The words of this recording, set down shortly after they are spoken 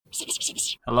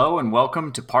Hello and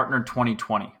welcome to Partner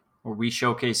 2020, where we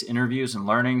showcase interviews and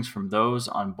learnings from those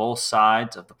on both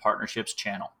sides of the Partnerships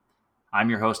channel. I'm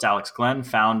your host, Alex Glenn,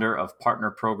 founder of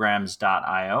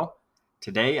PartnerPrograms.io.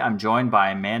 Today, I'm joined by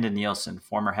Amanda Nielsen,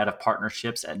 former head of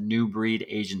partnerships at New Breed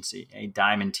Agency, a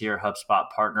diamond tier HubSpot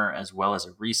partner, as well as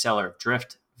a reseller of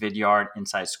Drift, Vidyard,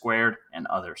 Insight Squared, and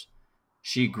others.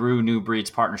 She grew New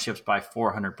Breed's partnerships by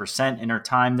 400% in her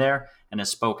time there and has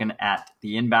spoken at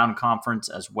the Inbound Conference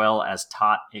as well as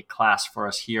taught a class for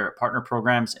us here at Partner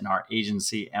Programs in our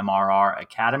agency MRR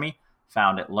Academy,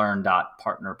 found at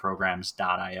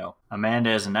learn.partnerprograms.io.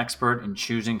 Amanda is an expert in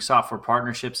choosing software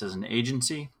partnerships as an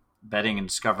agency, vetting and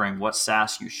discovering what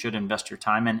SaaS you should invest your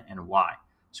time in and why.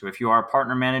 So if you are a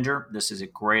partner manager, this is a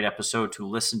great episode to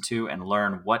listen to and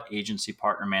learn what agency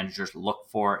partner managers look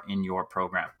for in your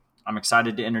program. I'm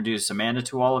excited to introduce Amanda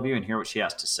to all of you and hear what she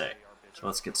has to say. So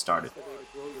let's get started.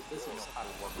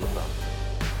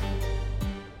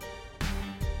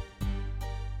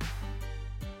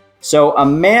 So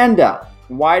Amanda,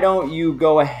 why don't you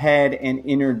go ahead and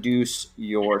introduce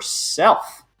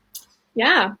yourself?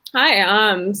 Yeah.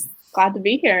 Hi. Glad to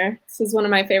be here. This is one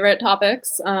of my favorite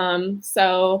topics.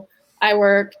 So I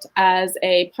worked as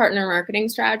a partner marketing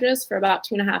strategist for about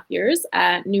 2.5 years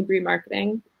at New Breed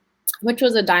Marketing, which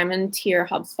was a diamond tier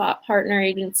HubSpot partner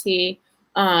agency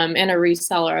and a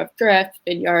reseller of Drift,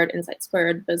 Vidyard, Insight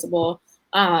Squared, Visible.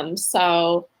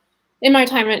 So in my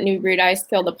time at New Breed, I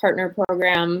scaled the partner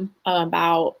program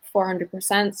about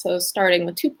 400%. So starting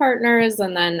with 2 partners,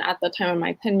 and then at the time of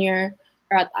my tenure,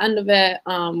 or at the end of it,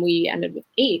 we ended with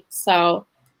 8. So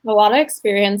a lot of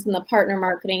experience in the partner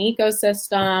marketing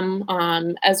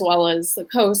ecosystem, as well as the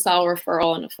co-sell,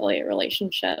 referral, and affiliate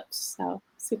relationships. So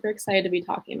super excited to be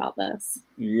talking about this.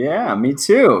 Yeah, me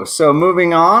too. So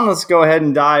moving on, let's go ahead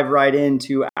and dive right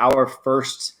into our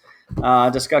first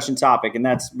discussion topic, and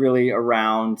that's really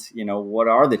around, what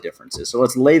are the differences? So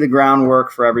let's lay the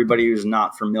groundwork for everybody who's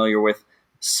not familiar with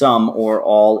some or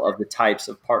all of the types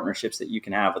of partnerships that you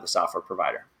can have with a software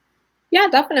provider. Yeah,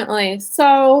 definitely.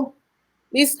 So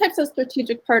these types of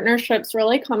strategic partnerships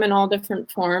really come in all different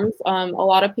forms. A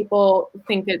lot of people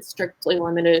think it's strictly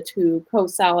limited to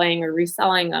co-selling or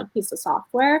reselling a piece of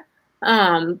software,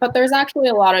 but there's actually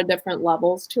a lot of different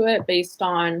levels to it based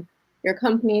on your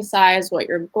company size, what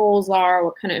your goals are,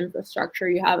 what kind of infrastructure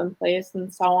you have in place,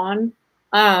 and so on.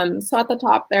 So at the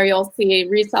top there, you'll see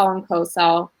resell and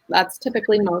co-sell. That's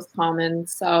typically most common.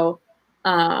 So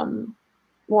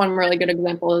one really good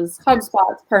example is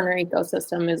HubSpot's partner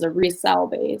ecosystem is a resell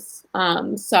base.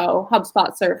 So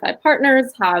HubSpot certified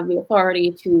partners have the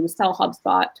authority to sell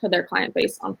HubSpot to their client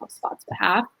base on HubSpot's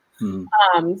behalf.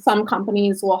 Some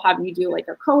companies will have you do like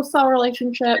a co-sell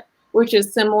relationship, which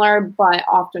is similar, but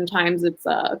oftentimes it's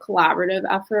a collaborative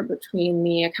effort between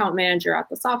the account manager at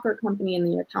the software company and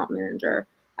the account manager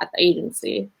at the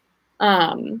agency.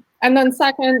 And then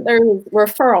second, there's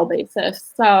referral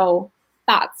basis. So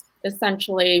that's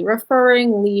essentially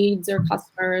referring leads or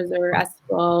customers or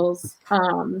SQLs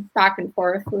back and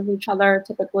forth with each other.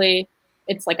 Typically,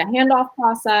 it's like a handoff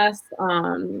process.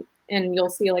 And you'll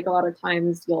see like a lot of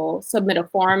times you'll submit a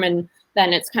form and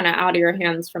then it's kind of out of your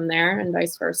hands from there and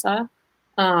vice versa.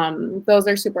 Those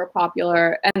are super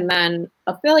popular. And then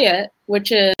affiliate,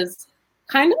 which is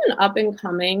kind of an up and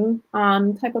coming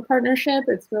type of partnership.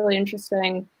 It's really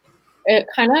interesting. It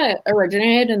kind of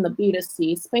originated in the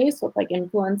B2C space with like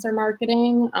influencer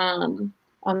marketing on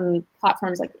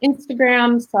platforms like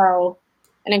Instagram. So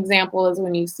an example is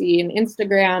when you see an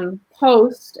Instagram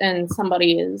post and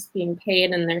somebody is being paid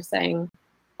and they're saying,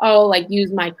 oh, like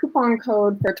use my coupon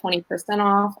code for 20%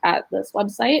 off at this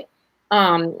website.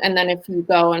 And then if you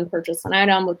go and purchase an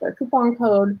item with their coupon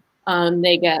code,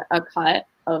 they get a cut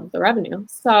of the revenue.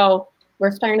 So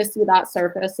we're starting to see that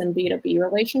surface in B2B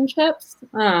relationships.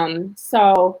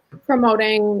 So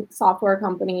promoting software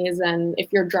companies, and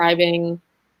if you're driving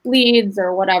leads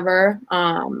or whatever,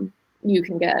 you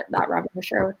can get that revenue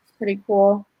share, which is pretty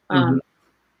cool. And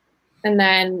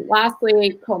then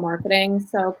lastly, co-marketing.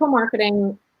 So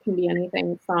co-marketing can be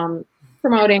anything from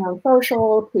promoting on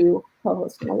social to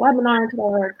co-hosting a webinar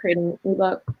together, creating an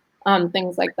ebook,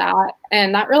 things like that.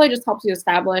 And that really just helps you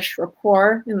establish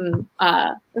rapport and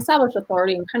establish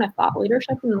authority and kind of thought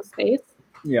leadership in the space.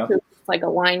 Yeah. To like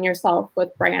align yourself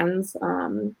with brands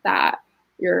that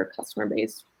your customer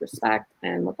base respect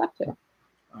and look up to.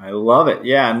 I love it.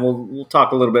 Yeah, and we'll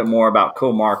talk a little bit more about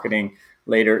co-marketing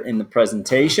later in the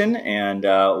presentation and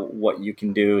what you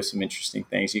can do, some interesting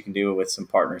things you can do with some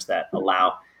partners that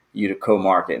allow you to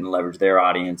co-market and leverage their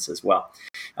audience as well.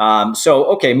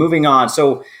 Okay, moving on.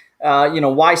 So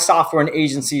why software and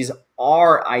agencies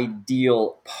are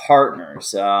ideal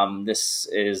partners. This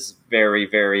is very,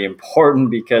 very important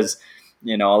because,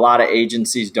 a lot of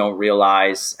agencies don't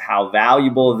realize how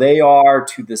valuable they are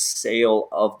to the sale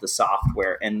of the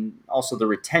software and also the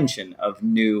retention of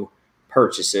new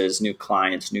purchases, new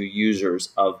clients, new users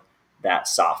of that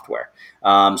software.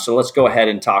 So let's go ahead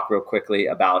and talk real quickly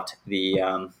about the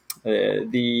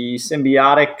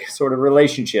symbiotic sort of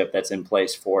relationship that's in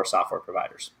place for software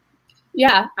providers.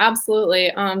 Yeah,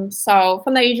 absolutely. So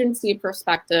from the agency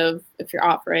perspective, if you're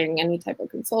offering any type of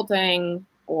consulting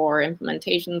or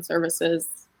implementation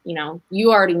services,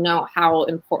 you already know how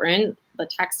important the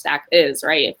tech stack is,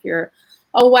 right? If you're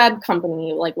a web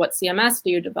company, like what CMS do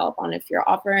you develop on? If you're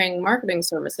offering marketing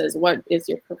services, what is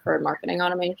your preferred marketing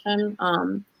automation?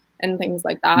 And things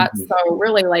like that. Mm-hmm. So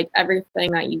really, like,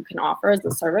 everything that you can offer as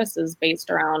a service is based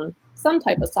around some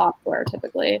type of software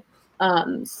typically.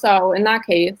 So in that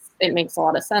case, it makes a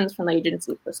lot of sense from the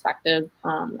agency perspective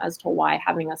as to why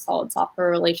having a solid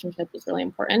software relationship is really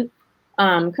important.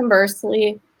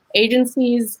 Conversely,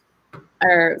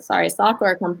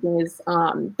 software companies,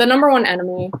 the number one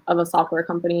enemy of a software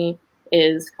company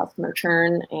is customer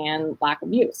churn and lack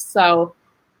of use. So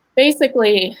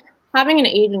basically, having an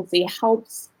agency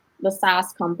helps the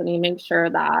SaaS company make sure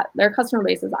that their customer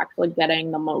base is actually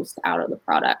getting the most out of the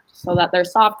product so that their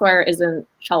software isn't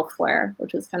shelfware,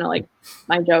 which is kind of like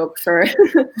my joke for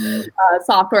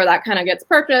software that kind of gets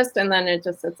purchased and then it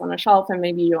just sits on a shelf and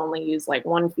maybe you only use like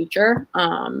one feature.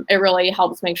 It really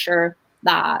helps make sure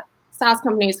that SaaS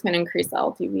companies can increase the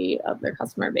LTV of their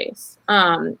customer base.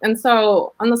 And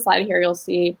so on the slide here, you'll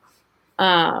see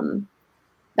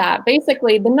that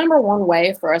basically the number one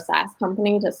way for a SaaS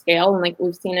company to scale, and like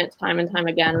we've seen it time and time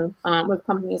again with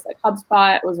companies like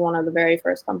HubSpot, it was one of the very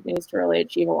first companies to really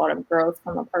achieve a lot of growth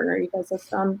from the partner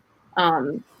ecosystem.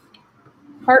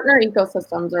 Partner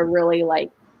ecosystems are really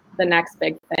like the next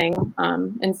big thing.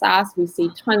 In SaaS, we see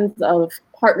tons of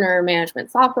partner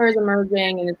management softwares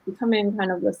emerging, and it's becoming kind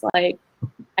of this like,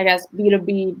 I guess,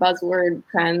 B2B buzzword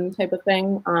trend type of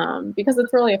thing because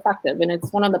it's really effective and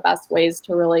it's one of the best ways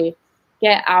to really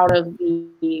get out of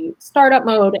the startup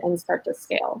mode and start to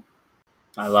scale.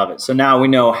 I love it. So now we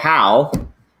know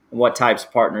what types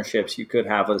of partnerships you could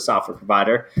have with a software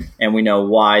provider, and we know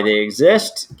why they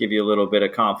exist. Give you a little bit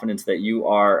of confidence that you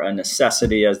are a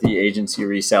necessity as the agency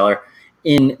reseller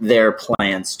in their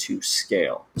plans to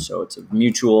scale. So it's a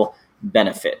mutual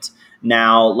benefit.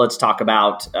 Now let's talk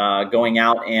about going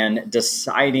out and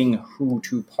deciding who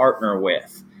to partner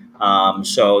with.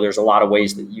 So there's a lot of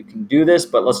ways that you can do this,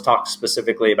 but let's talk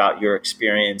specifically about your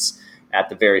experience at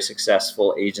the very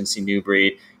successful agency New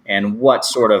Breed and what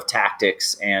sort of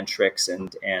tactics and tricks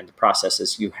and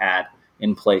processes you had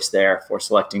in place there for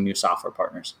selecting new software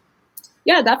partners.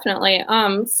 Yeah, definitely.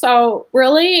 So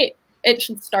really it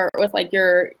should start with like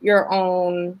your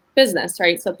own business,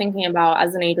 right? So thinking about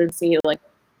as an agency, like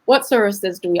what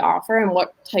services do we offer and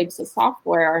what types of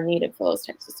software are needed for those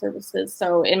types of services.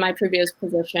 So in my previous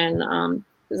position,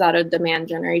 was at a demand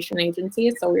generation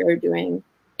agency. So we were doing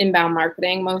inbound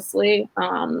marketing mostly,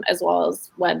 as well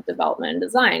as web development and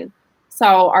design.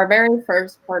 So our very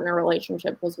first partner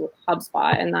relationship was with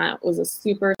HubSpot, and that was a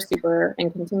super,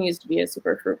 and continues to be a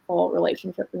super fruitful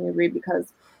relationship in New Breed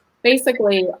because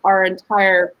basically our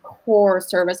entire core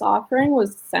service offering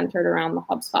was centered around the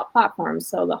HubSpot platform.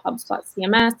 So the HubSpot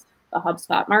CMS, the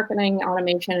HubSpot marketing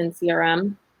automation and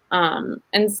CRM.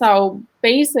 And so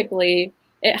basically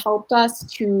it helped us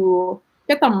to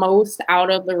get the most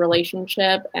out of the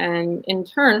relationship. And in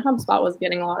turn, HubSpot was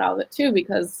getting a lot out of it too,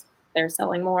 because they're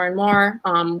selling more and more.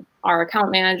 Our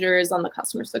account managers on the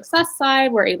customer success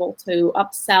side were able to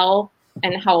upsell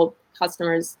and help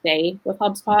customers stay with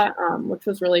HubSpot, which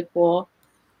was really cool.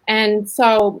 And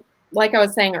so, like I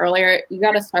was saying earlier, you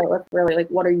got to start with really like,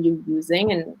 what are you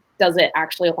using and does it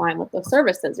actually align with the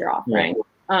services you're offering?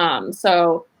 Yeah.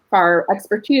 So if our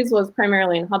expertise was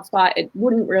primarily in HubSpot, it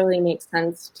wouldn't really make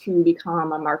sense to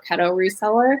become a Marketo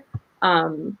reseller.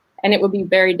 And it would be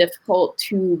very difficult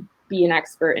to be an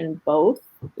expert in both,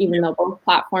 even though both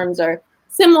platforms are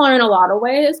similar in a lot of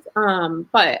ways.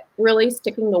 But really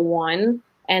sticking to one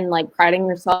and like priding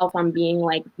yourself on being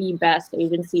like the best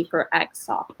agency for X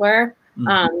software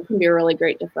can be a really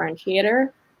great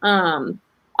differentiator.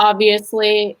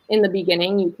 Obviously, in the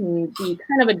beginning, you can be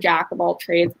kind of a jack of all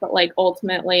trades, but like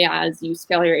ultimately, as you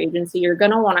scale your agency, you're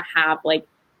going to want to have like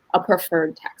a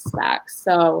preferred tech stack.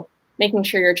 So making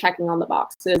sure you're checking on the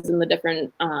boxes in the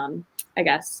different, I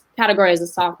guess, categories of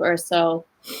software. So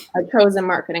a chosen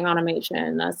marketing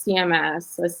automation, a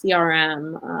CMS, a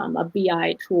CRM, a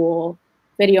BI tool,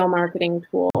 video marketing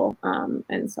tool,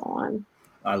 and so on.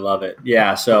 I love it.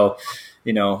 Yeah. So,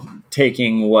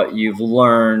 taking what you've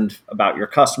learned about your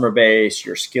customer base,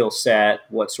 your skill set,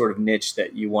 what sort of niche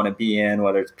that you want to be in,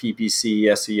 whether it's PPC,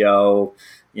 SEO,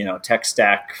 tech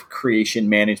stack creation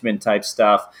management type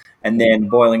stuff, and then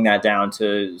boiling that down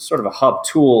to sort of a hub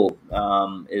tool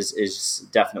is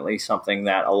definitely something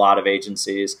that a lot of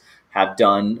agencies have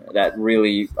done that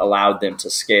really allowed them to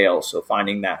scale. So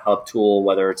finding that hub tool,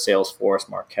 whether it's Salesforce,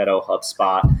 Marketo,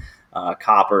 HubSpot,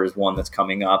 Copper is one that's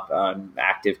coming up.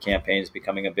 Active Campaign is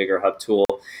becoming a bigger hub tool.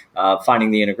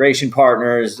 Finding the integration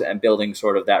partners and building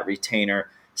sort of that retainer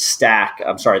stack.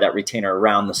 That retainer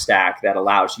around the stack that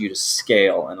allows you to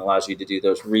scale and allows you to do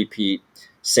those repeat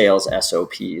sales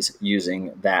SOPs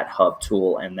using that hub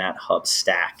tool and that hub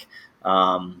stack.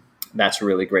 That's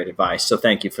really great advice. So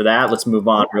thank you for that. Let's move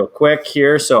on real quick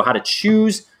here. So how to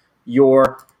choose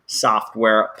your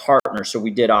software partner. So we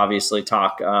did obviously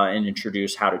talk and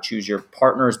introduce how to choose your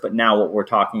partners, but now what we're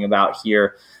talking about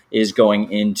here is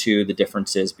going into the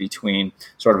differences between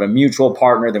sort of a mutual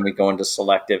partner, then we go into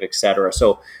selective, et cetera.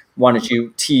 So why don't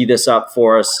you tee this up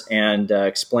for us and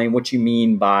explain what you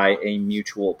mean by a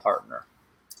mutual partner?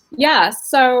 Yeah,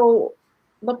 so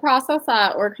the process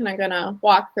that we're kind of going to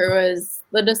walk through is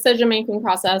the decision-making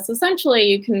process. Essentially,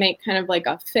 you can make kind of like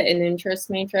a fit and interest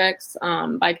matrix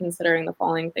by considering the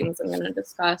following things I'm going to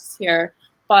discuss here.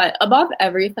 But above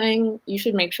everything, you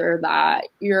should make sure that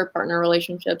your partner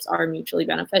relationships are mutually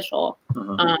beneficial.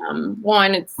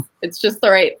 One, it's just the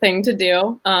right thing to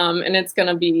do, and it's going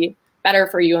to be better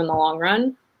for you in the long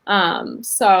run.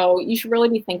 So you should really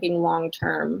be thinking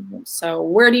long-term. So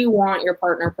where do you want your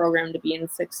partner program to be in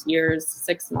 6 years,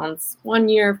 6 months, 1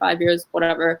 year, 5 years,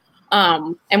 whatever?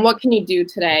 And what can you do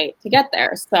today to get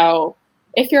there? So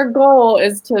if your goal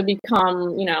is to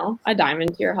become, a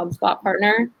diamond tier HubSpot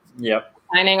partner,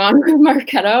 signing on with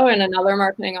Marketo and another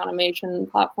marketing automation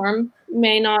platform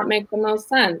may not make the most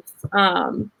sense.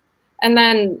 And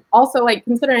then also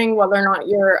considering whether or not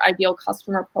your ideal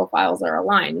customer profiles are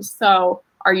aligned. So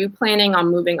are you planning on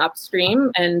moving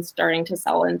upstream and starting to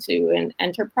sell into an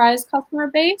enterprise customer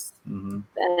base? And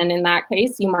in that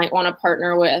case, you might want to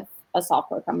partner with a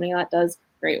software company that does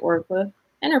great work with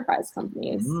enterprise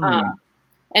companies.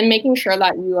 And making sure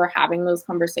that you are having those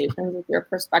conversations with your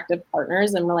prospective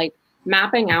partners and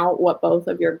mapping out what both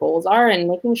of your goals are and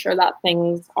making sure that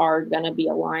things are going to be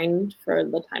aligned for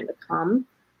the time to come.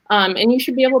 And you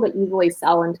should be able to easily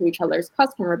sell into each other's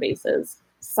customer bases.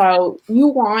 So you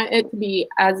want it to be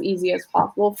as easy as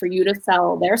possible for you to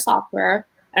sell their software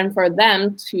and for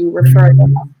them to refer their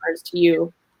customers to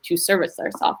you to service their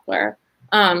software.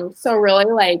 So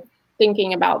really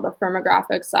thinking about the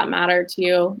firmographics that matter to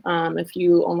you. If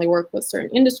you only work with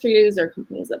certain industries or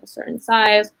companies of a certain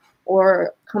size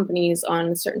or companies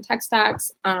on certain tech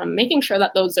stacks, making sure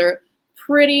that those are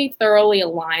pretty thoroughly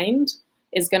aligned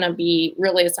is going to be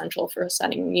really essential for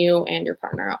setting you and your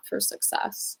partner up for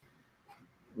success.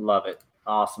 Love it.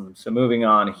 Awesome. So moving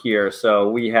on here. So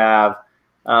we have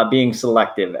being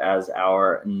selective as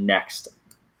our next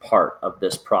part of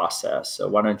this process. So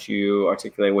why don't you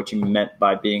articulate what you meant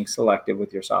by being selective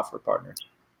with your software partner?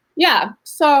 Yeah,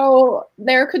 so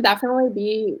there could definitely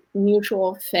be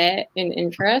mutual fit and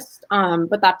interest,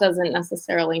 but that doesn't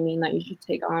necessarily mean that you should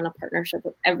take on a partnership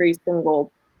with every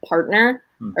single partner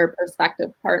or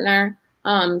prospective partner.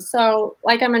 So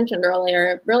like I mentioned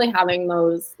earlier, really having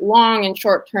those long and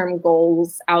short-term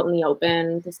goals out in the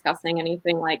open, discussing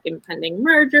anything like impending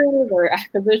mergers or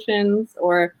acquisitions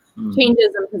or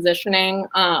changes in positioning.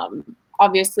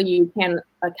 Obviously, you can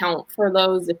account for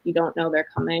those if you don't know they're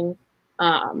coming.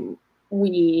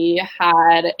 We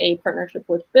had a partnership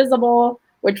with Visible,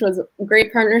 which was a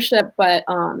great partnership, but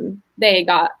they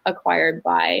got acquired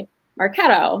by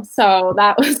Marketo. So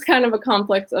that was kind of a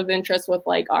conflict of interest with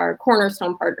our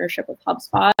cornerstone partnership with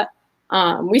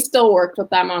HubSpot. We still worked with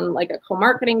them on a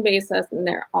co-marketing basis, and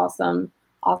they're awesome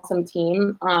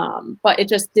team. But it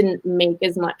just didn't make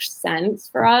as much sense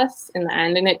for us in the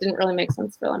end, and it didn't really make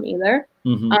sense for them either.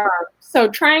 So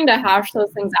trying to hash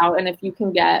those things out, and if you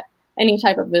can get any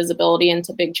type of visibility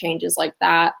into big changes like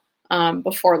that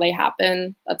before they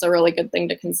happen, that's a really good thing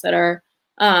to consider.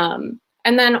 And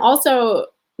then also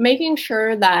making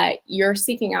sure that you're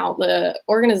seeking out the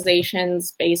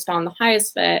organizations based on the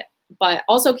highest fit, but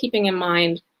also keeping in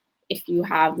mind if you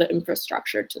have the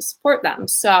infrastructure to support them.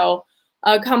 So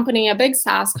a big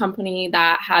SaaS company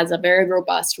that has a very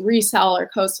robust resell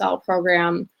or co-sell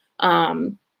program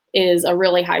is a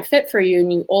really high fit for you,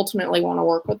 and you ultimately want to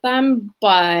work with them,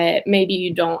 but maybe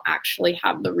you don't actually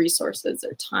have the resources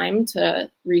or time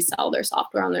to resell their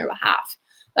software on their behalf.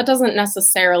 That doesn't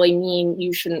necessarily mean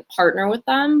you shouldn't partner with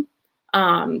them,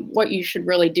 what you should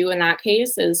really do in that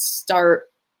case is start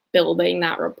building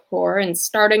that rapport and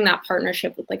starting that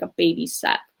partnership with like a baby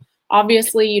step.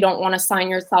 Obviously, you don't want to sign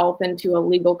yourself into a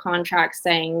legal contract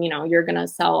saying, you're going to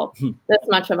sell this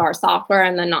much of our software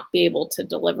and then not be able to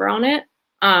deliver on it.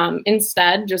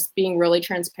 Instead, just being really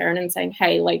transparent and saying,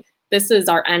 hey, like, this is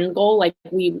our end goal. Like,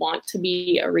 we want to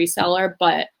be a reseller,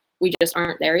 but we just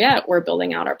aren't there yet. We're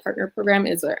building out our partner program.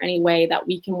 Is there any way that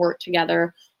we can work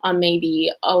together on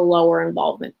maybe a lower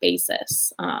involvement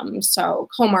basis? So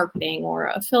co-marketing or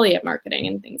affiliate marketing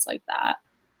and things like that.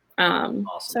 Awesome.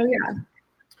 So yeah.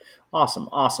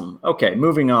 Awesome. Okay,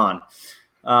 moving on.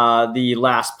 The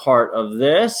last part of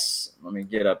this, let me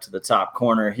get up to the top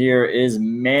corner here, is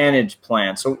manage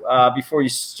plan. So before you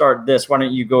start this, why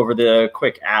don't you go over the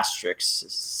quick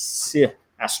asterisks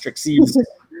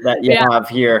that you have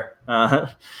here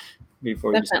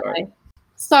before you start.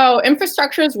 So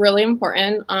infrastructure is really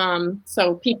important.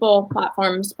 So people,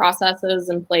 platforms, processes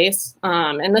in place.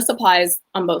 And this applies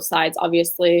on both sides,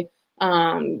 obviously.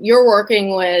 You're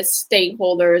working with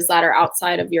stakeholders that are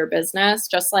outside of your business,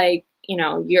 just like,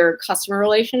 your customer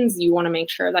relations. You want to make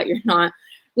sure that you're not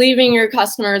leaving your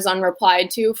customers unreplied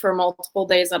to for multiple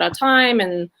days at a time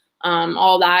and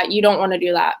all that. You don't want to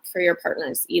do that for your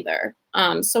partners either.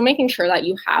 So making sure that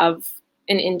you have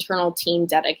an internal team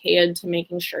dedicated to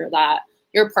making sure that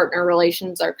your partner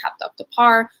relations are kept up to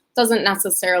par doesn't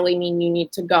necessarily mean you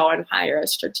need to go and hire a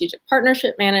strategic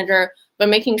partnership manager, but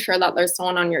making sure that there's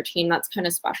someone on your team that's kind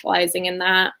of specializing in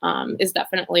that is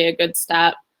definitely a good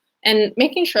step. And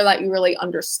making sure that you really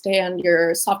understand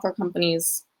your software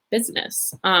company's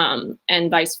business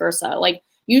and vice versa. Like,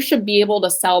 you should be able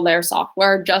to sell their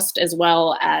software just as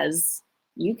well as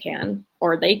you can,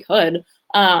 or they could.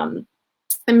 And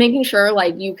making sure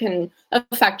like you can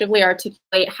effectively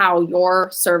articulate how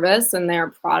your service and their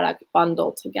product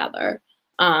bundle together.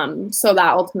 So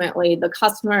that ultimately the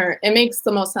customer, it makes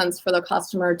the most sense for the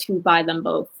customer to buy them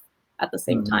both at the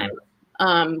same time.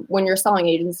 When you're selling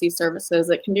agency services,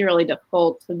 it can be really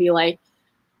difficult to be like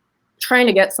trying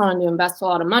to get someone to invest a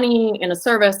lot of money in a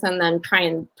service and then try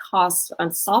and toss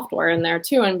a software in there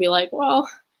too and be like, well,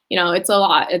 it's a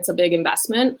lot, it's a big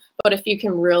investment. But if you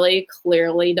can really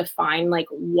clearly define like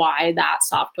why that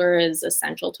software is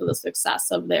essential to the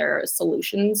success of their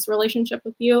solutions relationship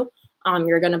with you,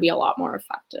 you're going to be a lot more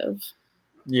effective.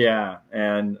 Yeah.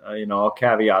 And, I'll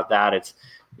caveat that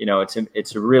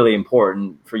it's really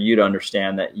important for you to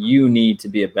understand that you need to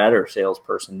be a better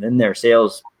salesperson than their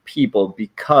salespeople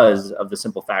because of the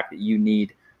simple fact that you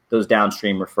need those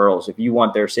downstream referrals. If you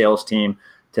want their sales team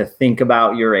to think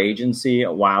about your agency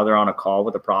while they're on a call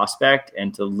with a prospect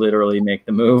and to literally make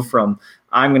the move from,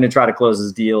 I'm going to try to close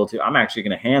this deal, to I'm actually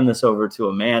going to hand this over to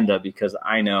Amanda because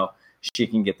I know she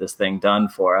can get this thing done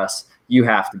for us. You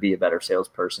have to be a better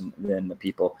salesperson than the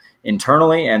people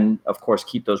internally. And of course,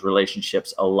 keep those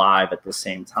relationships alive at the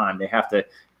same time. They have to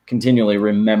continually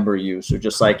remember you. So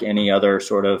just like any other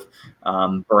sort of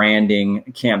branding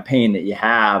campaign that you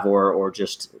have or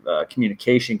just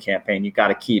communication campaign, you got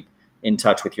to keep in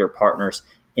touch with your partners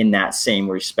in that same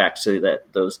respect so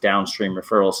that those downstream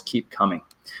referrals keep coming.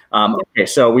 Okay,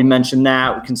 so we mentioned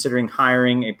that. We're considering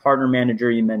hiring a partner manager.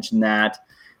 You mentioned that.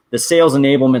 The sales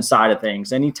enablement side of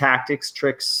things, any tactics,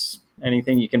 tricks,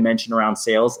 anything you can mention around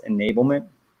sales enablement?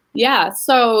 Yeah,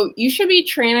 so you should be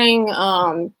training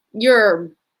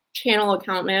your channel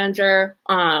account manager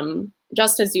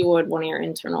just as you would one of your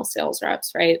internal sales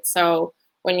reps, right? So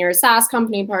when your SaaS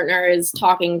company partner is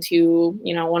talking to,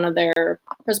 one of their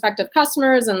prospective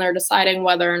customers and they're deciding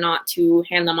whether or not to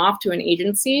hand them off to an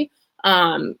agency,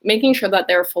 making sure that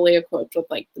they're fully equipped with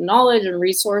like the knowledge and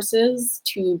resources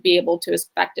to be able to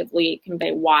effectively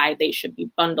convey why they should be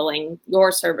bundling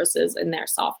your services in their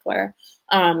software.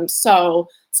 So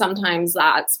sometimes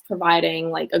that's providing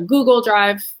like a Google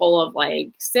Drive full of like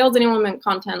sales enablement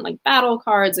content, like battle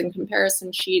cards and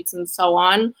comparison sheets and so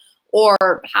on,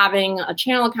 or having a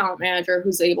channel account manager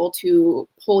who's able to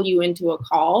pull you into a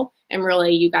call and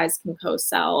really you guys can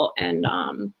co-sell and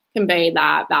convey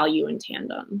that value in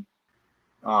tandem.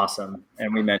 Awesome.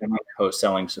 And we mentioned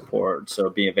co-selling support. So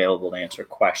be available to answer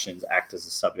questions, act as a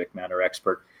subject matter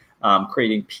expert,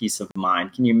 creating peace of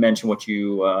mind. Can you mention what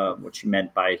you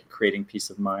meant by creating peace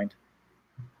of mind?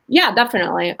 Yeah,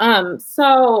 definitely.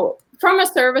 So from a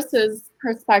services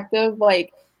perspective,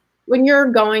 like when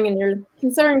you're going and you're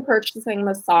considering purchasing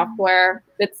the software,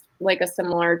 it's like a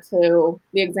similar to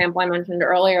the example I mentioned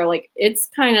earlier, like it's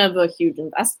kind of a huge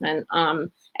investment.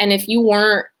 And if you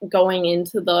weren't going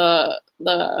into the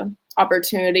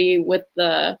opportunity with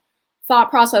the thought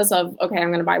process of, okay, I'm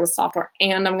going to buy this software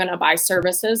and I'm going to buy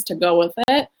services to go with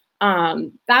it,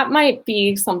 that might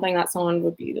be something that someone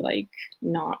would be like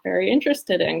not very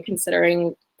interested in,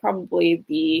 considering probably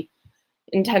the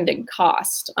intended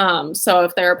cost. So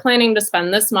if they're planning to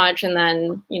spend this much and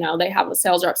then, they have a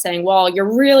sales rep saying, well,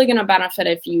 you're really going to benefit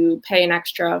if you pay an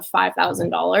extra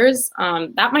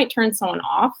 $5,000, that might turn someone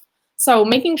off. So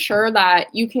making sure that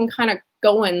you can kind of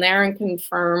go in there and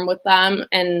confirm with them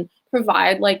and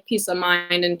provide like peace of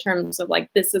mind in terms of like,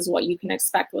 this is what you can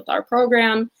expect with our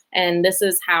program. And this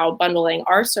is how bundling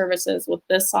our services with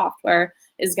this software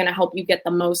is going to help you get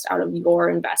the most out of your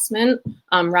investment,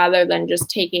 rather than just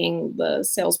taking the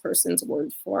salesperson's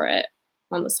word for it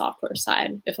on the software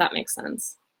side, if that makes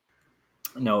sense.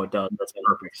 No, it does. That's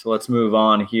perfect. So let's move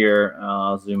on here.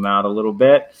 I'll zoom out a little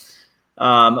bit.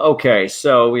 Okay,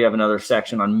 so we have another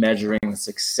section on measuring the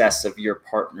success of your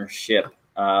partnership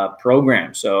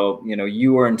program. So,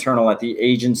 you were internal at the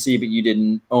agency, but you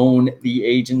didn't own the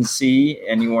agency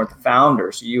and you weren't the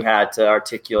founder. So you had to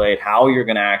articulate how you're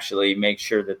going to actually make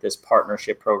sure that this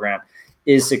partnership program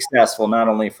is successful, not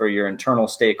only for your internal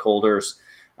stakeholders,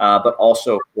 but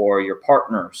also for your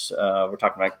partners. We're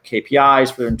talking about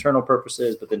KPIs for internal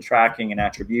purposes, but then tracking and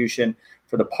attribution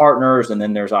for the partners. And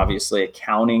then there's obviously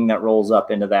accounting that rolls up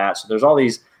into that. So there's all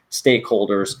these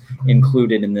stakeholders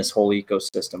included in this whole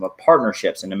ecosystem of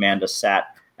partnerships. And Amanda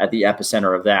sat at the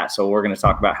epicenter of that. So we're going to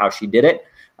talk about how she did it.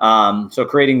 So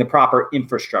creating the proper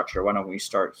infrastructure. Why don't we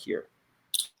start here?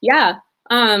 Yeah.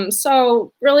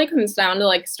 So really comes down to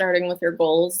like starting with your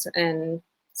goals and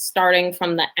starting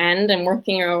from the end and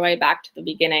working your way back to the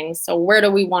beginning. So where do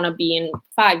we want to be in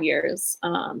 5 years?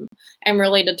 And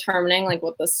really determining like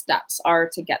what the steps are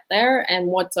to get there and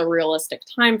what's a realistic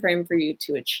time frame for you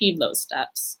to achieve those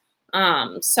steps.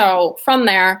 So from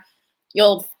there,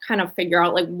 you'll kind of figure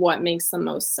out like what makes the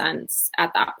most sense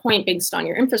at that point based on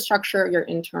your infrastructure, your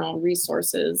internal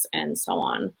resources, and so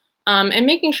on. And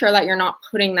making sure that you're not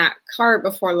putting that cart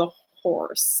before the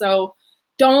horse. So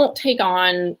don't take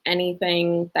on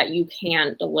anything that you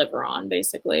can't deliver on,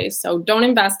 basically. So don't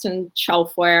invest in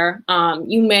shelfware.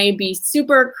 You may be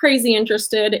super crazy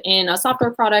interested in a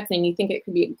software product and you think it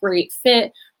could be a great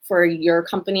fit for your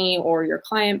company or your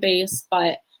client base,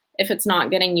 but if it's not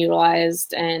getting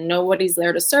utilized and nobody's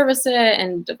there to service it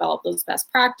and develop those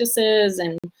best practices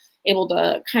and able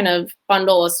to kind of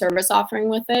bundle a service offering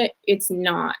with it, it's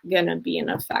not going to be an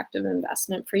effective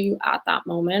investment for you at that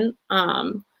moment.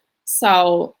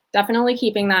 So definitely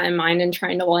keeping that in mind and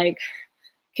trying to like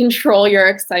control your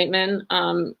excitement.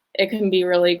 It can be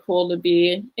really cool to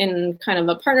be in kind of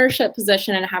a partnership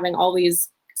position and having all these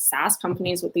SaaS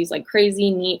companies with these like crazy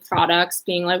neat products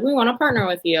being like, we want to partner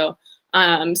with you.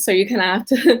 So you kind of have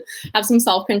to have some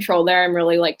self-control there and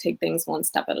really like take things one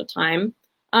step at a time.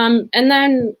 And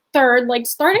then third, like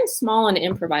starting small and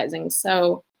improvising.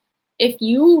 So if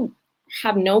you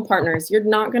have no partners, you're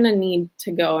not going to need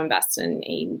to go invest in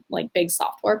a like big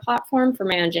software platform for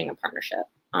managing a partnership.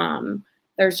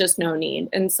 There's just no need.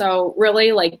 And so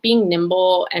really like being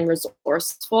nimble and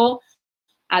resourceful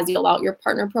as you roll out your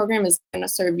partner program is going to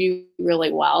serve you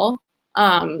really well.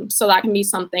 So that can be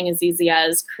something as easy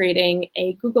as creating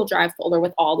a Google Drive folder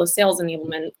with all the sales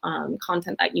enablement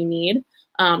content that you need,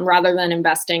 rather than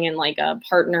investing in like a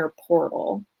partner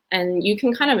portal. And you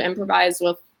can kind of improvise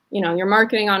with your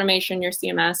marketing automation, your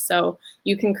CMS. So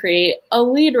you can create a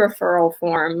lead referral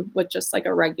form with just like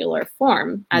a regular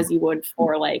form as you would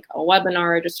for like a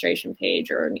webinar registration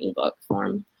page or an ebook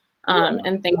form,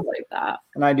 and things like that.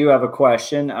 And I do have a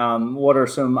question. What are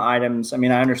some items? I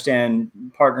mean, I understand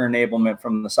partner enablement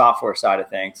from the software side of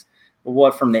things, but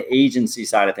what from the agency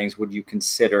side of things would you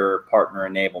consider partner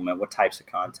enablement? What types of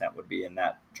content would be in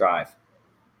that drive?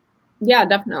 Yeah,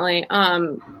 definitely.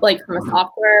 Like from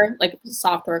a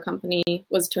software company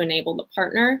was to enable the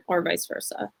partner or vice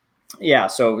versa. Yeah,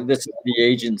 so this is the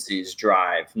agency's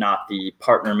drive, not the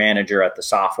partner manager at the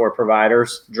software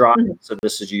provider's drive. Mm-hmm. So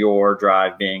this is your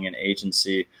drive being an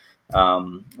agency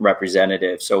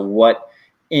representative. So what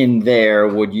in there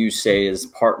would you say is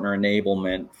partner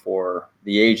enablement for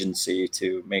the agency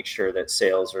to make sure that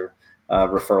sales or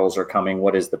referrals are coming?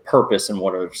 What is the purpose and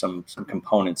what are some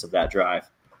components of that drive?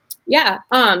 Yeah.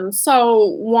 So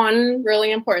one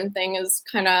really important thing is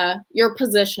kind of your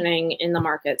positioning in the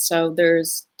market. So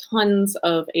there's tons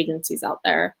of agencies out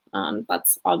there.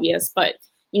 That's obvious, but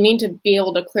you need to be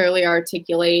able to clearly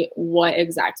articulate what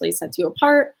exactly sets you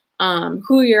apart,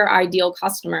 who your ideal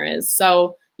customer is.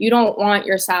 So you don't want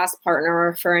your SaaS partner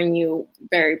referring you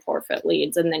very poor fit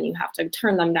leads, and then you have to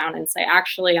turn them down and say,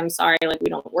 actually, I'm sorry, like we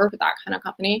don't work with that kind of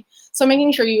company. So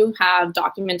making sure you have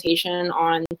documentation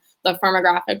on the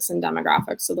firmographics and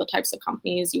demographics of the types of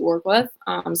companies you work with,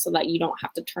 so that you don't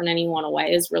have to turn anyone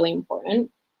away is really important.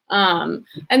 And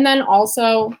then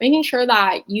also making sure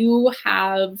that you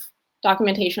have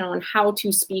documentation on how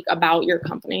to speak about your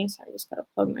company. So I just got to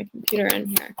plug my computer in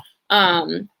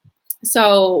here.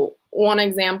 So one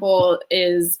example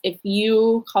is if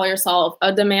you call yourself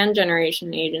a demand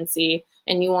generation agency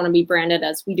and you want to be branded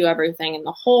as we do everything in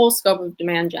the whole scope of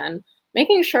demand gen,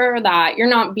 making sure that you're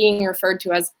not being referred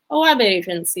to as a web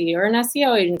agency or an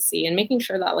SEO agency, and making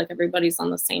sure that like everybody's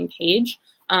on the same page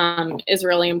is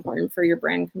really important for your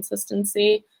brand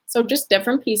consistency. So just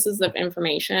different pieces of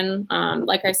information,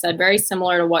 like I said, very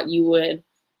similar to what you would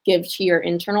give to your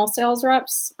internal sales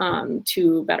reps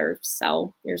to better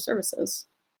sell your services.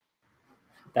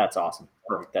 That's awesome.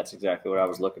 Perfect. That's exactly what I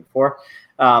was looking for.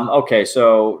 Okay,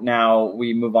 so now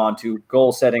we move on to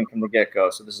goal setting from the get-go.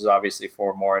 So this is obviously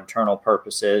for more internal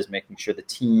purposes, making sure the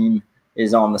team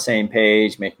is on the same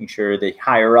page, making sure the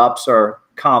higher ups are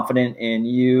confident in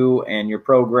you and your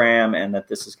program and that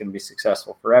this is going to be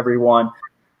successful for everyone.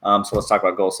 So let's talk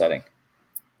about goal setting.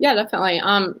 Yeah, definitely.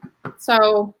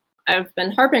 So I've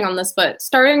been harping on this, but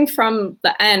starting from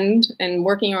the end and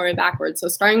working your way backwards. So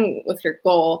starting with your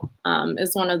goal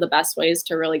is one of the best ways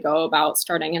to really go about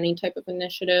starting any type of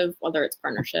initiative, whether it's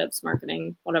partnerships,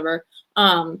 marketing, whatever.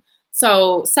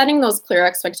 So setting those clear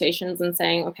expectations and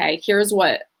saying, okay, here's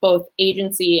what both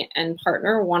agency and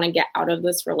partner want to get out of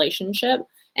this relationship,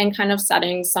 and kind of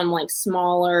setting some like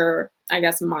smaller, I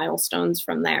guess, milestones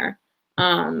from there.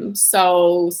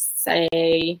 So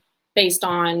say based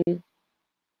on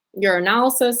your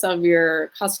analysis of your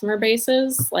customer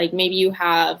bases, like maybe you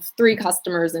have 3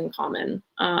 customers in common.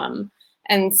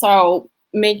 And so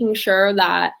making sure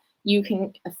that you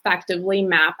can effectively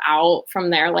map out from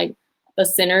there, like the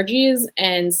synergies,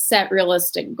 and set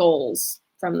realistic goals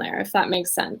from there, if that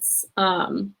makes sense.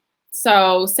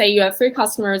 So say you have 3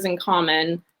 customers in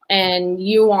common and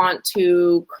you want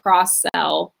to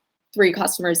cross-sell 3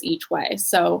 customers each way.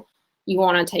 So you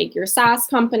want to take your SaaS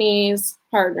company's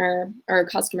partner or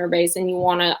customer base and you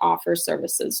want to offer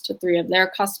services to 3 of their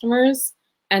customers.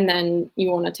 And then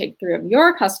you want to take 3 of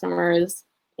your customers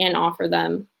and offer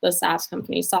them the SaaS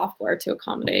company software to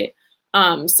accommodate.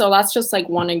 So that's just like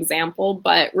one example,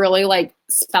 but really like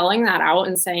spelling that out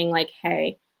and saying like,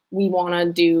 hey, we want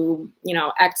to do,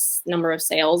 X number of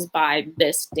sales by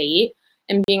this date,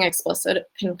 and being explicit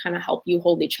can kind of help you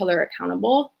hold each other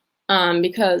accountable.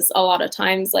 Because a lot of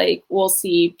times, like, we'll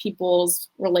see people's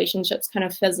relationships kind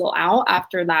of fizzle out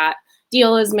after that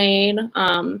deal is made,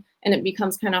 and it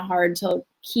becomes kind of hard to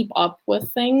keep up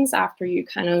with things after you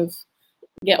kind of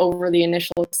get over the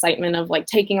initial excitement of like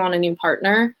taking on a new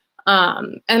partner.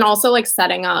 And also like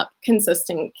setting up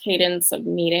consistent cadence of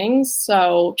meetings.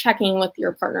 So checking with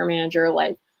your partner manager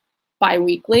like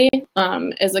bi-weekly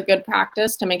is a good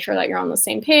practice to make sure that you're on the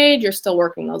same page, you're still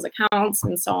working those accounts,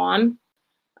 and so on.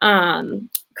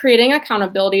 Creating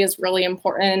accountability is really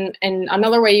important. And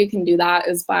another way you can do that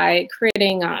is by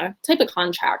creating a type of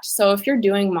contract. So if you're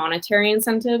doing monetary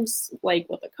incentives, like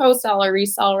with a co-sell or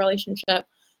resell relationship,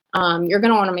 you're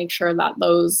going to want to make sure that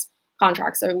those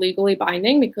contracts are legally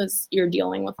binding because you're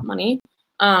dealing with money.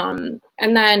 And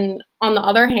then on the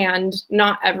other hand,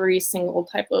 not every single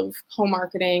type of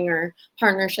co-marketing or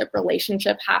partnership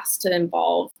relationship has to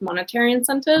involve monetary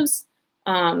incentives.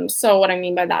 So what I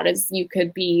mean by that is you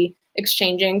could be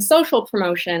exchanging social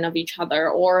promotion of each other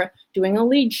or doing a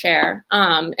lead share.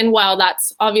 And while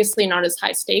that's obviously not as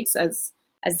high stakes as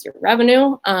your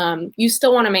revenue, you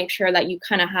still want to make sure that you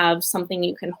kind of have something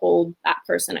you can hold that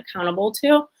person accountable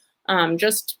to,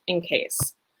 just in case.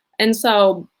 And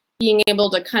so being able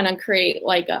to kind of create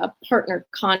like a partner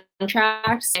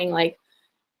contract saying like,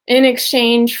 in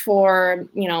exchange for,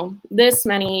 this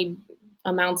many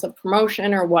amounts of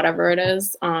promotion or whatever it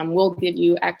is, we'll give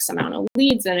you X amount of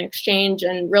leads in exchange,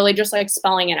 and really just like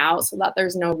spelling it out so that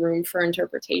there's no room for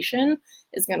interpretation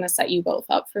is going to set you both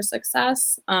up for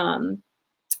success. And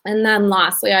then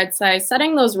lastly, I'd say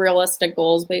setting those realistic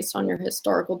goals based on your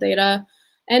historical data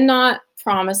and not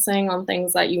promising on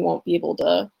things that you won't be able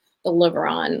to deliver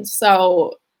on.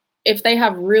 So if they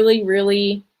have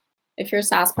if your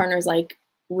SaaS partner is like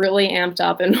really amped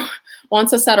up and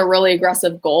wants to set a really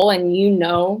aggressive goal and you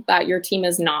know that your team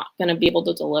is not going to be able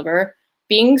to deliver,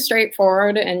 being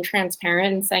straightforward and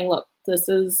transparent and saying, look, this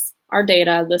is our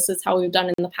data, this is how we've done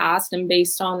in the past, and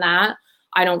based on that,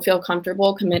 I don't feel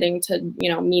comfortable committing to,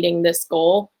 meeting this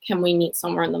goal. Can we meet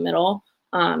somewhere in the middle?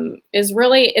 Is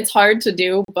really, it's hard to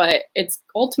do, but it's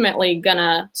ultimately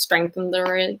gonna strengthen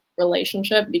the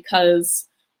relationship because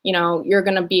you're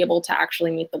going to be able to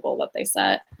actually meet the goal that they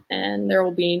set, and there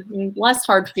will be less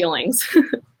hard feelings.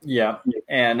 Yeah.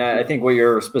 And I think what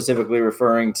you're specifically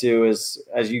referring to is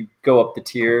as you go up the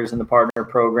tiers in the partner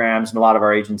programs, and a lot of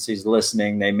our agencies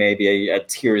listening, they may be a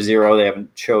tier 0. They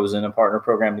haven't chosen a partner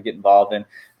program to get involved in.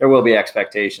 There will be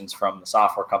expectations from the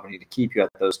software company to keep you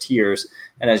at those tiers.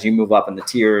 And as you move up in the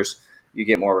tiers, you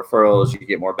get more referrals, you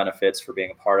get more benefits for being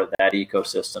a part of that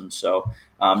ecosystem. So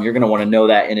you're going to want to know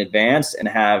that in advance and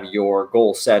have your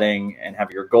goal setting and have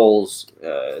your goals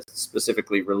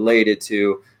specifically related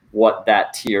to what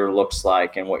that tier looks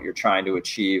like and what you're trying to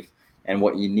achieve and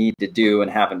what you need to do and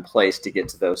have in place to get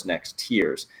to those next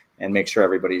tiers, and make sure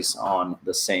everybody's on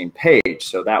the same page.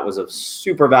 So that was a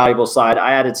super valuable slide.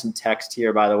 I added some text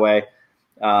here, by the way,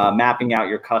 mapping out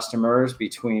your customers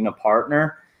between a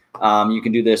partner. You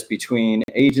can do this between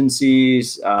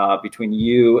agencies, between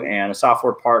you and a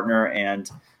software partner, and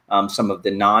some of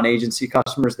the non-agency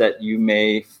customers that you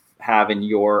may have in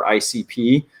your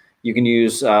ICP. You can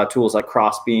use tools like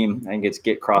Crossbeam. I think it's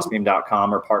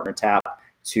getcrossbeam.com or PartnerTap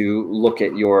to look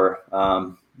at your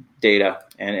data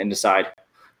and decide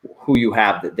who you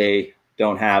have that they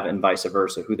don't have, and vice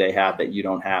versa, who they have that you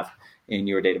don't have in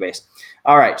your database.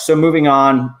 All right, so moving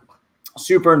on,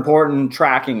 super important,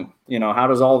 tracking. How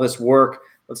does all this work?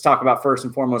 Let's talk about first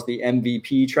and foremost the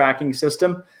MVP tracking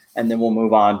system, and then we'll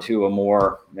move on to a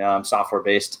more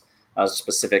software-based,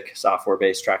 specific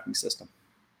software-based tracking system.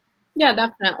 Yeah,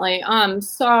 definitely.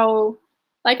 So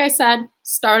like I said,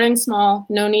 starting small,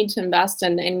 no need to invest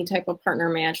in any type of partner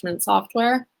management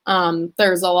software.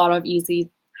 There's a lot of easy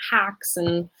hacks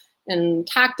and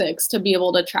tactics to be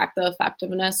able to track the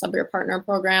effectiveness of your partner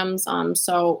programs.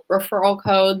 So referral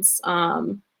codes,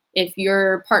 if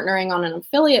you're partnering on an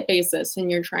affiliate basis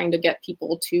and you're trying to get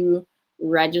people to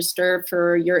register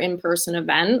for your in-person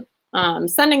event,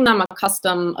 sending them a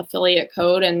custom affiliate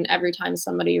code, and every time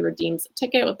somebody redeems a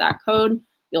ticket with that code,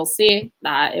 you'll see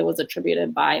that it was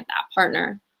attributed by that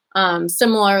partner.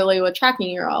 Similarly with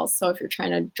tracking URLs, so if you're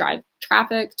trying to drive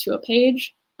traffic to a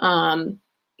page,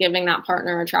 giving that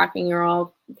partner a tracking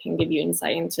URL can give you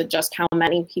insight into just how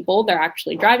many people they're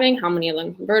actually driving, how many of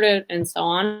them converted, and so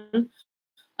on.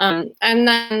 And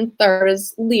then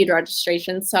there's lead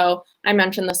registration. So I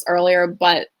mentioned this earlier,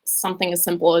 but something as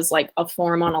simple as like a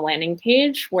form on a landing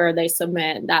page where they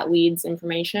submit that lead's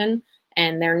information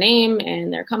and their name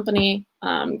and their company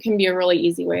can be a really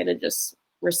easy way to just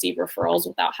receive referrals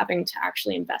without having to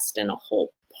actually invest in a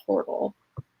whole portal.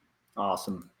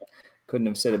 Awesome. Couldn't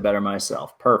have said it better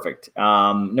myself. Perfect.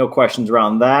 No questions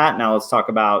around that. Now let's talk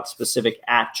about specific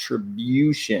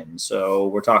attribution. So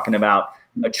we're talking about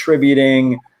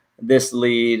attributing this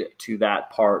lead to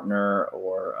that partner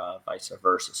or vice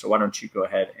versa. So why don't you go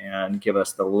ahead and give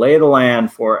us the lay of the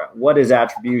land for what is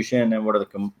attribution and what are the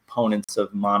components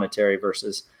of monetary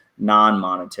versus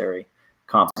non-monetary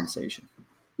compensation?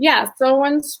 Yeah, so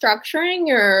when structuring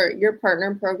your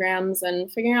partner programs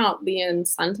and figuring out the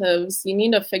incentives, you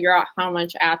need to figure out how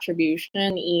much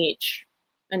attribution each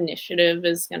initiative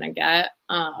is going to get.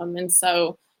 And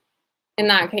so in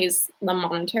that case, the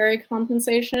monetary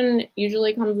compensation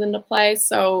usually comes into play.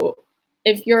 So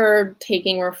if you're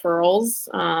taking referrals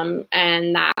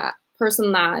and that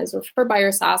person that is referred by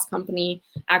your SaaS company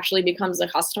actually becomes a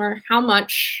customer, how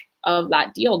much of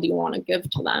that deal do you want to give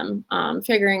to them?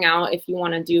 Figuring out if you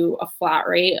want to do a flat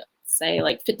rate, say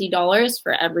like $50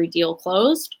 for every deal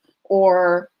closed,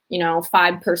 or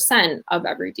 5% of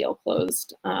every deal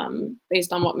closed,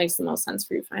 based on what makes the most sense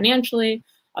for you financially.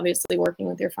 Obviously working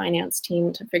with your finance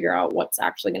team to figure out what's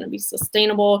actually going to be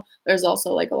sustainable. There's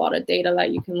also like a lot of data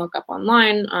that you can look up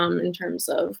online in terms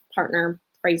of partner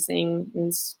pricing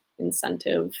and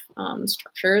incentive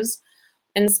structures.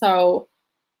 And so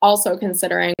also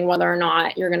considering whether or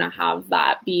not you're going to have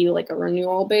that be like a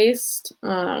renewal based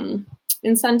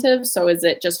incentive. So is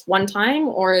it just one time,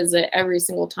 or is it every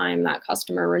single time that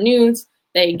customer renews,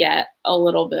 they get a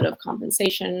little bit of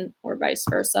compensation, or vice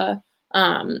versa?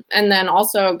 And then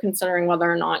also considering whether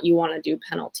or not you want to do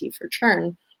penalty for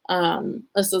churn.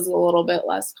 This is a little bit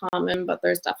less common, but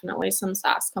there's definitely some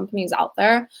SaaS companies out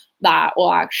there that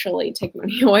will actually take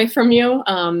money away from you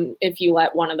if you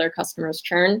let one of their customers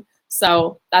churn.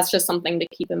 So that's just something to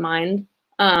keep in mind.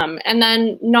 And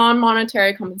then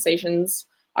non-monetary compensations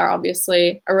are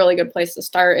obviously a really good place to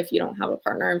start if you don't have a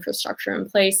partner infrastructure in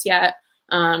place yet.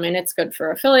 And it's good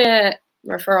for affiliate,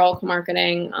 referral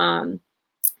marketing,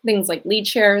 things like lead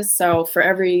shares. So for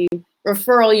every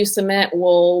referral you submit,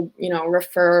 we'll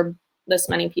refer this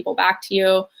many people back to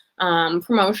you.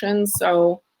 Promotions,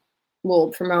 so we'll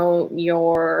promote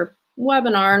your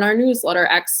webinar and our newsletter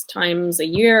X times a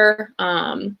year,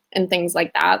 and things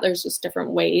like that. There's just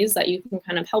different ways that you can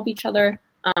kind of help each other.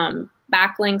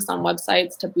 Backlinks on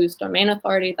websites to boost domain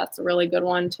authority, that's a really good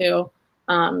one too.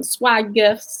 Swag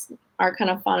gifts are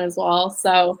kind of fun as well.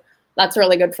 So that's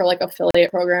really good for like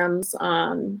affiliate programs.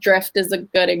 Drift is a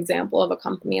good example of a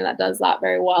company that does that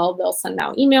very well. They'll send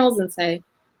out emails and say,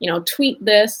 tweet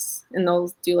this, and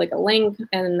they'll do like a link,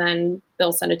 and then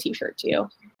they'll send a t-shirt to you.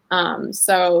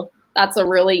 So that's a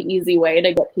really easy way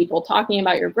to get people talking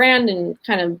about your brand and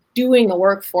kind of doing the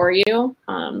work for you.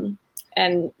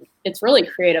 And it's really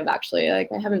creative, actually.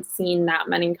 Like, I haven't seen that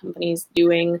many companies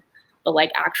doing the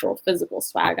like actual physical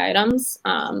swag items.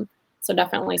 So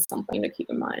definitely something to keep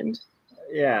in mind.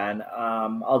 Yeah, and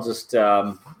I'll just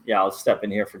I'll step in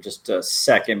here for just a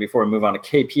second before we move on to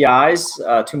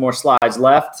KPIs. 2 more slides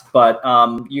left, but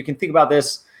you can think about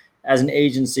this as an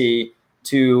agency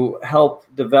to help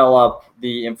develop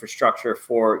the infrastructure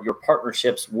for your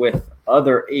partnerships with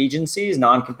other agencies,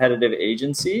 non-competitive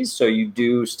agencies. So you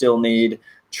do still need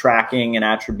tracking and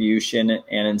attribution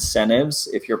and incentives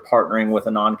if you're partnering with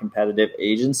a non-competitive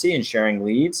agency and sharing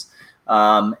leads.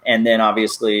 And then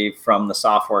obviously from the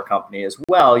software company as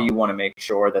well, you want to make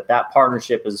sure that that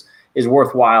partnership is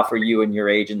worthwhile for you and your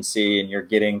agency, and you're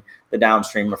getting the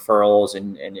downstream referrals,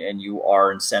 and you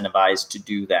are incentivized to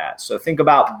do that. So think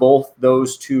about both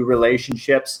those 2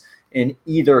 relationships. In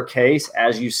either case,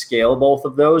 as you scale both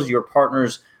of those, your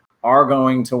partners are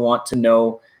going to want to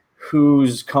know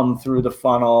who's come through the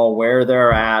funnel, where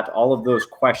they're at, all of those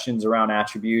questions around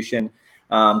attribution,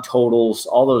 totals,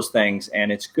 all those things.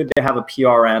 And it's good to have a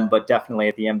PRM, but definitely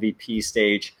at the MVP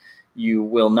stage, you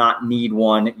will not need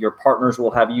one. Your partners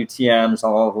will have UTMs,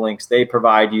 all of the links they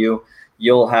provide you.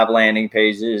 You'll have landing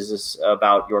pages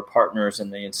about your partners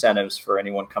and the incentives for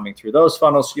anyone coming through those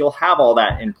funnels. So you'll have all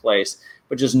that in place,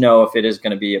 but just know if it is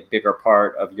going to be a bigger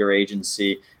part of your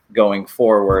agency going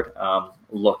forward,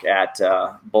 look at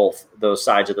both those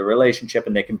sides of the relationship,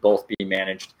 and they can both be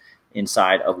managed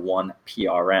inside of one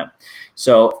PRM.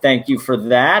 So thank you for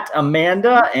that,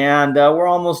 Amanda. And we're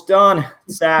almost done.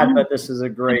 Sad, but this is a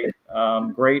great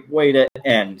way to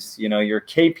end. Your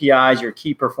KPIs, your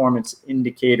key performance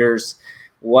indicators,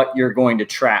 what you're going to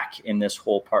track in this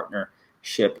whole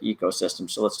partnership ecosystem.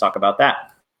 So let's talk about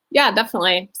that. Yeah,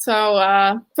 definitely. So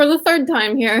for the 3rd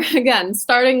time here, again,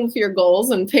 starting with your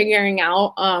goals and figuring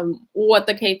out what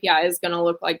the KPI is going to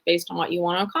look like based on what you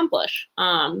want to accomplish.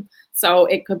 So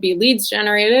it could be leads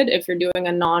generated if you're doing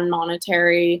a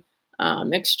non-monetary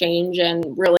exchange and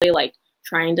really like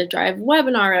trying to drive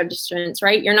webinar registrants,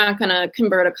 right? You're not going to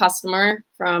convert a customer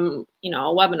from, a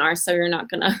webinar, so you're not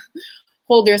going to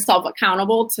hold yourself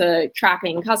accountable to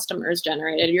tracking customers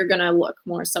generated. You're going to look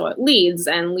more so at leads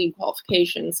and lead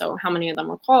qualification. So how many of them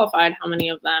were qualified, how many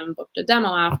of them booked a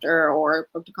demo after or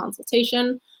booked a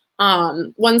consultation.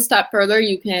 One step further,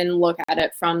 you can look at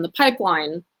it from the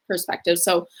pipeline perspective.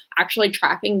 So actually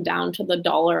tracking down to the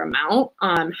dollar amount,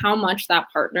 how much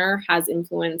that partner has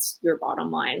influenced your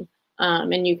bottom line.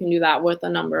 And you can do that with a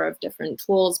number of different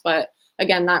tools. But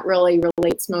again, that really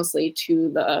relates mostly to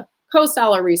the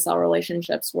co-sell or resell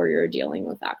relationships where you're dealing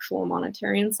with actual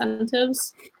monetary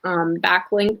incentives.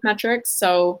 Backlink metrics.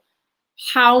 So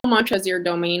how much has your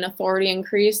domain authority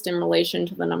increased in relation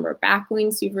to the number of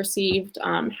backlinks you've received?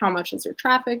 How much has your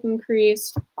traffic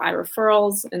increased by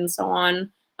referrals and so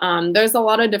on? There's a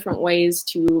lot of different ways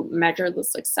to measure the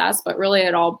success, but really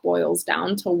it all boils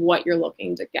down to what you're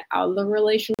looking to get out of the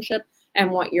relationship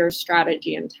and what your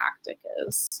strategy and tactic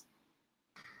is.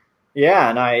 Yeah,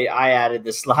 and I added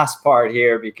this last part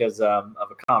here because of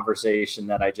a conversation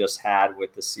that I just had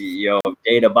with the CEO of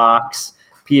DataBox,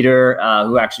 Peter,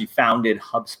 who actually founded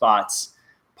HubSpot's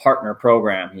partner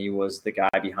program. He was the guy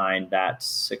behind that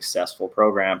successful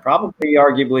program, probably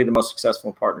arguably the most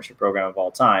successful partnership program of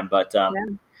all time. But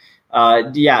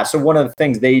so one of the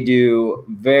things they do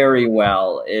very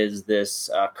well is this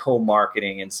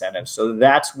co-marketing incentive. So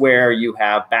that's where you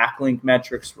have backlink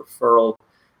metrics, referral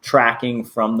tracking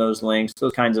from those links,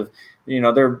 those kinds of,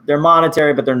 they're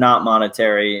monetary, but they're not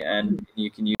monetary. And you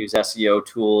can use SEO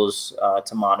tools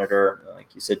to monitor,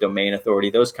 like you said, domain authority,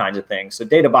 those kinds of things. So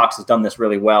DataBox has done this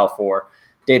really well for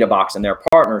DataBox and their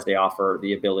partners. They offer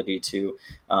the ability to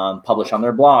publish on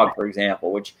their blog, for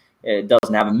example, which it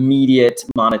doesn't have immediate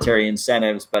monetary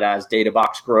incentives, but as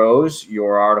DataBox grows,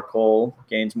 your article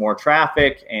gains more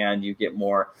traffic and you get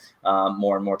more and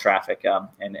more traffic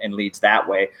and leads that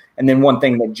way. And then one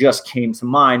thing that just came to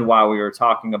mind while we were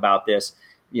talking about this,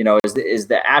 is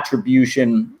the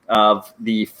attribution of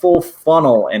the full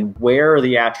funnel and where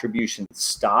the attribution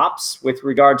stops with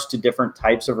regards to different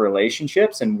types of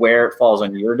relationships and where it falls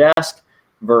on your desk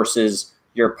versus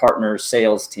your partner's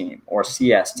sales team or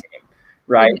CS team,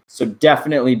 right? So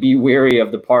definitely be wary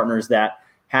of the partners that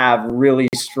have really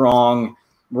strong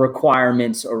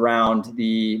requirements around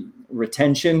the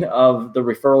retention of the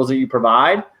referrals that you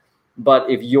provide. But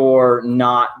if you're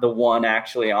not the one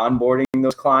actually onboarding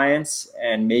those clients,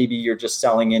 and maybe you're just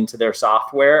selling into their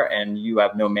software and you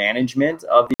have no management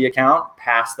of the account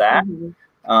past that,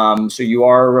 so you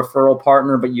are a referral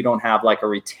partner, but you don't have like a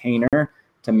retainer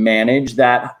to manage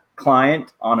that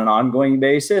client on an ongoing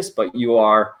basis, but you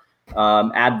are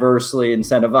adversely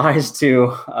incentivized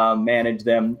to manage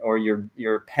them, or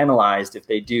you're penalized if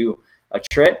they do a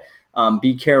trit.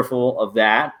 Be careful of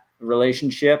that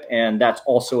relationship, and that's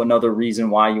also another reason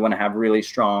why you want to have really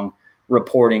strong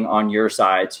reporting on your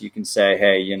side, so you can say,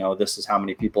 hey, you know, this is how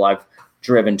many people I've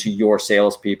driven to your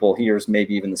salespeople. Here's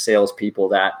maybe even the salespeople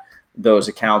that those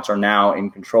accounts are now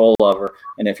in control of.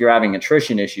 And if you're having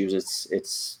attrition issues,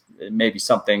 it's maybe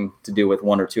something to do with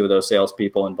one or two of those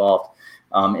salespeople involved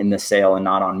in the sale and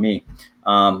not on me.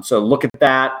 So look at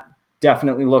that.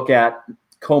 Definitely look at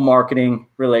co-marketing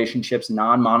relationships,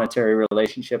 non-monetary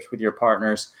relationships with your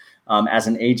partners. As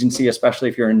an agency, especially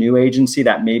if you're a new agency,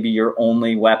 that may be your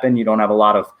only weapon. You don't have a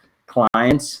lot of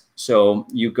clients. So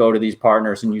you go to these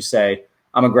partners and you say,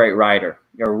 I'm a great writer,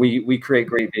 or we create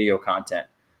great video content.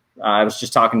 I was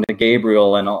just talking to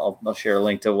Gabriel, and I'll share a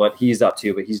link to what he's up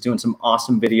to, but he's doing some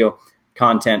awesome video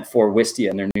content for Wistia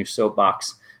and their new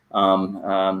soapbox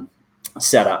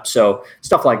setup. So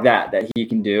stuff like that he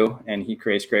can do, and he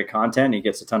creates great content. He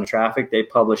gets a ton of traffic. They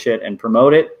publish it and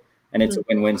promote it, and it's a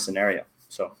win-win scenario.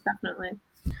 So definitely.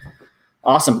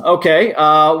 Awesome. Okay.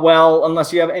 Well,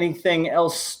 unless you have anything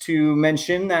else to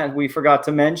mention that we forgot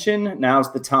to mention,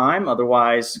 now's the time.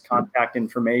 Otherwise, contact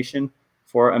information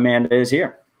for Amanda is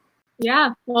here.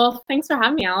 Yeah. Well, thanks for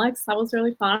having me, Alex. That was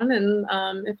really fun.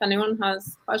 And if anyone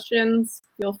has questions,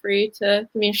 feel free to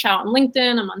give me a shout on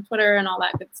LinkedIn. I'm on Twitter and all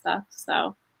that good stuff.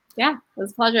 So yeah, it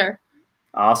was a pleasure.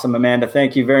 Awesome, Amanda.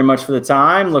 Thank you very much for the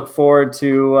time. Look forward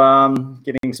to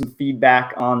getting some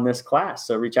feedback on this class.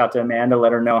 So reach out to Amanda,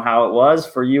 let her know how it was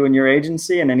for you and your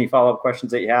agency, and any follow-up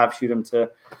questions that you have, shoot them to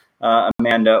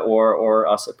Amanda or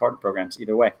us at Partner Programs.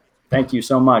 Either way. Thank you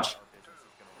so much.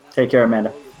 Take care,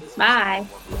 Amanda. Bye.